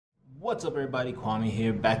What's up everybody, Kwame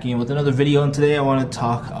here, back in with another video, and today I want to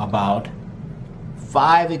talk about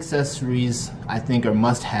 5 accessories I think are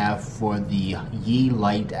must-have for the Yi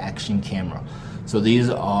Lite action camera. So these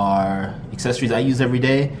are accessories I use every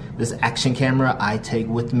day. This action camera I take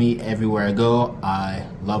with me everywhere I go. I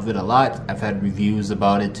love it a lot. I've had reviews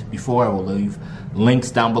about it before. I will leave links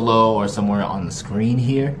down below or somewhere on the screen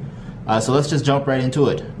here. So let's just jump right into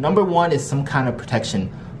it. Number 1 is some kind of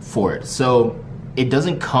protection for it. So it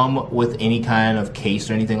doesn't come with any kind of case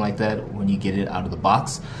or anything like that when you get it out of the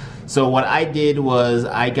box. So what I did was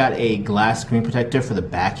I got a glass screen protector for the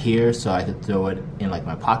back here, so I could throw it in like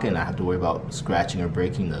my pocket and not have to worry about scratching or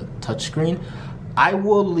breaking the touch screen. I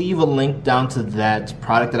will leave a link down to that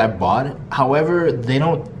product that I bought. However,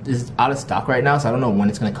 it's out of stock right now, so I don't know when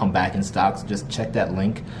it's going to come back in stock. So just check that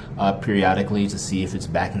link periodically to see if it's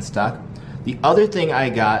back in stock. The other thing I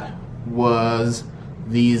got was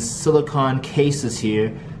these silicone cases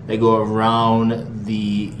here that go around the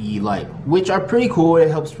Yi Lite, which are pretty cool. It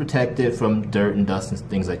helps protect it from dirt and dust and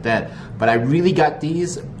things like that. But I really got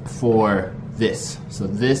these for this. So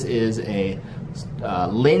this is a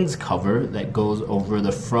lens cover that goes over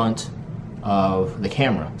the front of the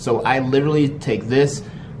camera. So I literally take this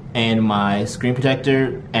and my screen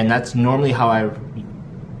protector, and that's normally how I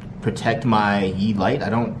protect my Yi Lite. I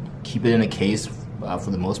don't keep it in a case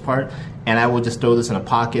for the most part, and I will just throw this in a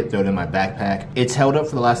pocket, throw it in my backpack. It's held up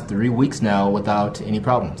for the last 3 weeks now without any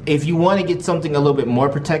problems. If you want to get something a little bit more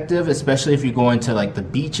protective, especially if you're going to like the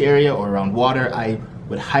beach area or around water, I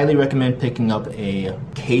would highly recommend picking up a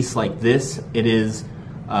case like this. It is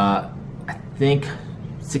I think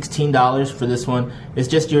 $16 for this one. It's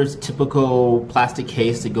just your typical plastic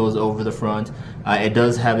case that goes over the front. It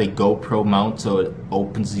does have a GoPro mount, so it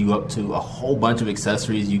opens you up to a whole bunch of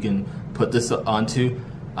accessories you can put this onto.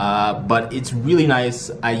 But it's really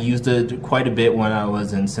nice. I used it quite a bit when I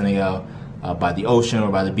was in Senegal by the ocean or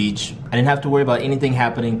by the beach. I didn't have to worry about anything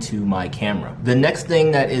happening to my camera. The next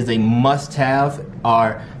thing that is a must-have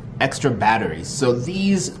are extra batteries. So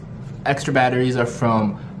these extra batteries are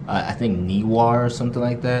from I think Niwar or something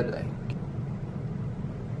like that.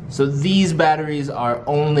 So these batteries are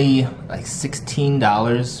only like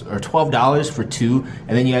 $16 or $12 for 2,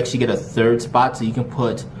 and then you actually get a third spot, so you can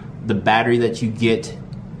put the battery that you get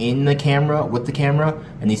in the camera with the camera,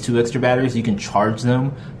 and these 2 extra batteries, you can charge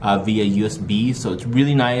them via USB. So it's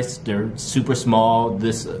really nice. They're super small.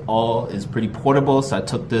 This all is pretty portable, so I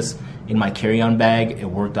took this in my carry-on bag. It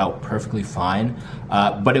worked out perfectly fine,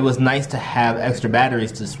 but it was nice to have extra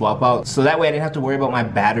batteries to swap out, so that way I didn't have to worry about my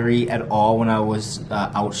battery at all when I was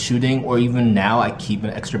out shooting, or even now I keep an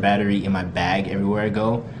extra battery in my bag everywhere I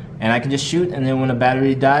go, and I can just shoot, and then when a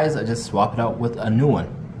battery dies, I just swap it out with a new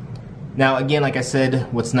one. Now again, like I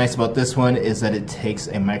said, what's nice about this one is that it takes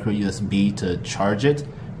a micro USB to charge it,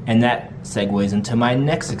 and that segues into my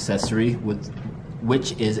next accessory,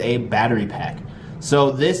 which is a battery pack.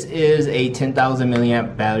 So this is a 10,000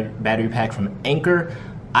 milliamp battery pack from Anker.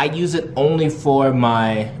 I use it only for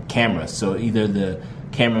my camera, so either the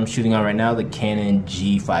camera I'm shooting on right now, the Canon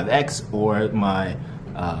G5X, or my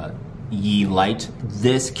Yi Lite.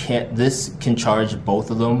 This can charge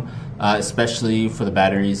both of them, especially for the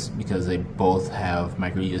batteries, because they both have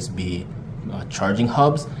micro USB charging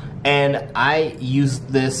hubs. And I used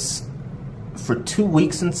this for 2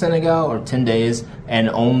 weeks in Senegal, or 10 days, and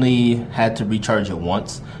only had to recharge it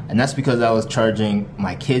once. And that's because I was charging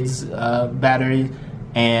my kids' battery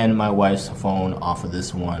and my wife's phone off of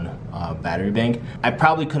this one battery bank. I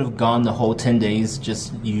probably could have gone the whole 10 days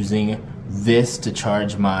just using this to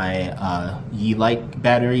charge my Yi Lite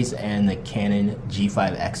batteries and the Canon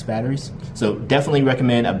G5X batteries. So definitely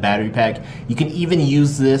recommend a battery pack. You can even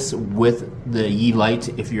use this with the Yi Lite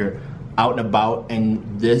if you're out and about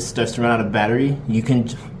and this starts to run out of battery. You can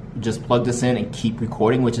just plug this in and keep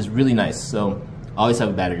recording, which is really nice. So always have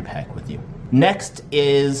a battery pack with you. Next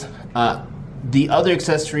is the other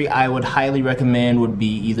accessory I would highly recommend would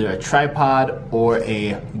be either a tripod or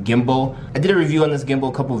a gimbal. I did a review on this gimbal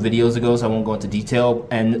a couple of videos ago, so I won't go into detail,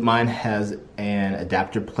 and mine has an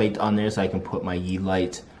adapter plate on there so I can put my Yi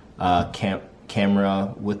Lite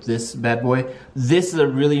camera with this bad boy. This is a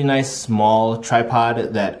really nice small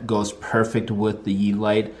tripod that goes perfect with the Yi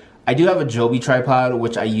Lite. I do have a Joby tripod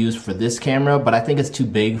which I use for this camera, but I think it's too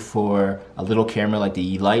big for a little camera like the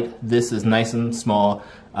Yi Lite. This is nice and small.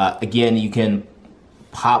 Again, you can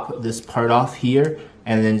pop this part off here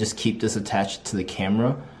and then just keep this attached to the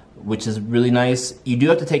camera, which is really nice. You do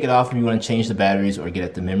have to take it off when you want to change the batteries or get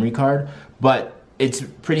at the memory card, but it's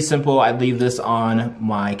pretty simple. I leave this on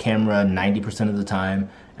my camera 90% of the time,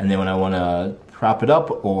 and then when I want to prop it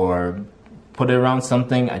up or put it around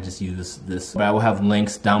something, I just use this. I will have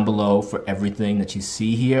links down below for everything that you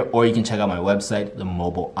see here, or you can check out my website,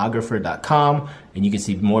 themobileographer.com, and you can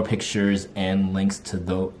see more pictures and links to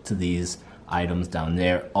these items down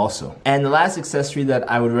there also. And the last accessory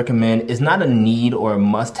that I would recommend is not a need or a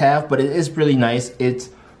must-have, but it is really nice.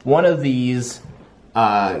 It's one of these,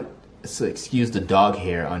 so excuse the dog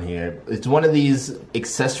hair on here. It's one of these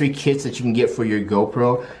accessory kits that you can get for your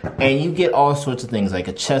GoPro, and you get all sorts of things like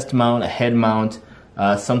a chest mount, a head mount,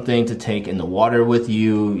 something to take in the water with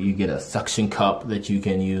you. You get a suction cup that you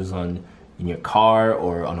can use in your car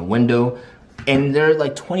or on a window. And they're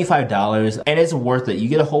like $25, and it's worth it. You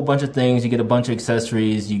get a whole bunch of things. You get a bunch of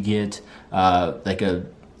accessories. You get like a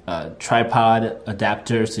tripod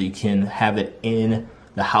adapter, so you can have it in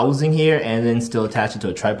the housing here and then still attach it to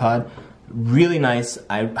a tripod. Really nice.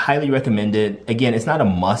 I highly recommend it. Again, it's not a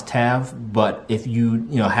must-have, but if you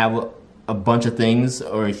have a bunch of things,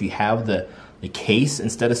 or if you have the case,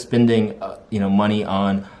 instead of spending money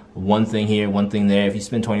on one thing here, one thing there, if you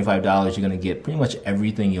spend $25, you're gonna get pretty much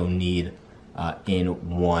everything you'll need in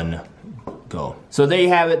one go. So there you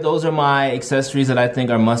have it. Those are my accessories that I think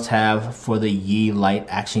are must-have for the Yi Lite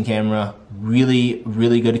action camera. Really,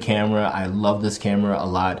 really good camera. I love this camera a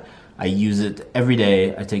lot. I use it every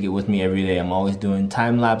day. I take it with me every day. I'm always doing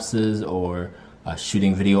time lapses or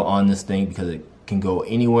shooting video on this thing because it can go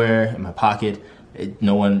anywhere in my pocket.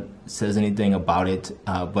 No one says anything about it,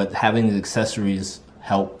 but having the accessories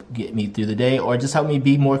help get me through the day, or just help me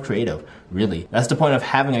be more creative. Really, that's the point of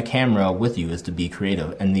having a camera with you, is to be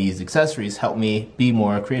creative, and these accessories help me be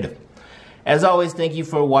more creative. As always, thank you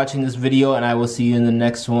for watching this video, and I will see you in the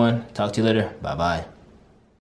next one. Talk to you later. Bye bye.